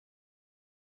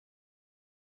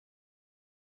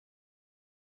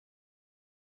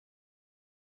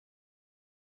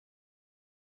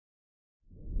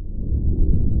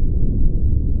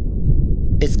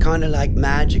It's kinda like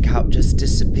magic how it just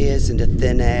disappears into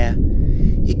thin air.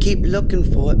 You keep looking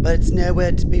for it, but it's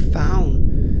nowhere to be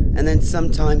found. And then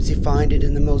sometimes you find it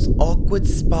in the most awkward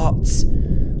spots.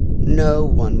 No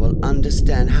one will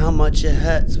understand how much it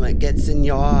hurts when it gets in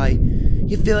your eye.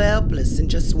 You feel helpless and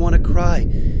just want to cry,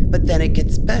 but then it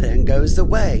gets better and goes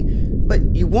away.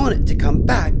 But you want it to come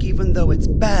back even though it's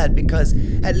bad, because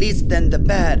at least then the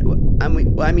bad, I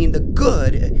mean the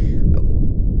good.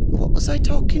 What was I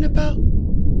talking about?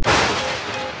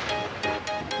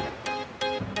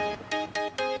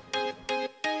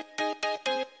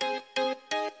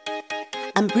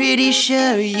 I'm pretty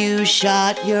sure you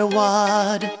shot your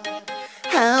wad.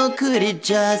 How could it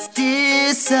just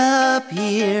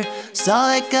disappear?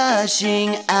 Saw it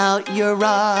gushing out your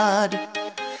rod.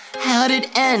 How'd it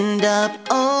end up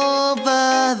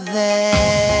over there?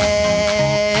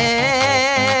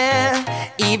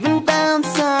 Even found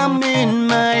some in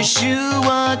my shoe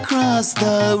across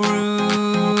the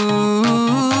room.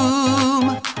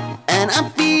 And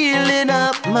I'm feeling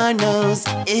up my nose,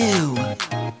 ew.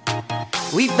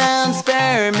 We found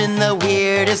sperm in the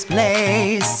weirdest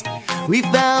place. We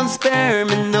found sperm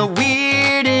in the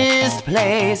weirdest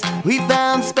place. We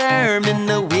found sperm in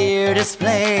the weirdest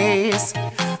place.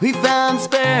 We found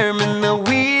sperm in the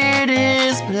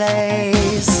weirdest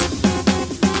place.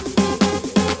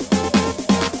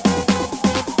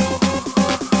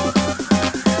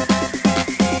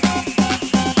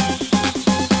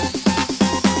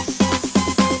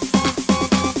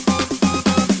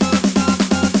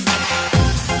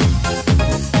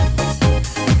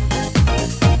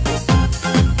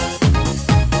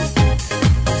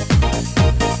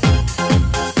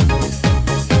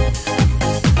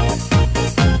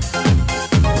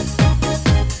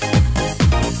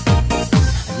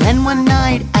 Then one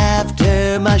night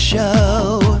after my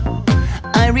show,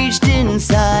 I reached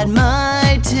inside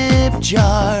my tip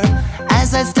jar.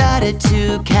 As I started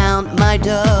to count my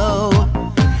dough,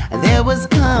 there was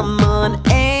cum on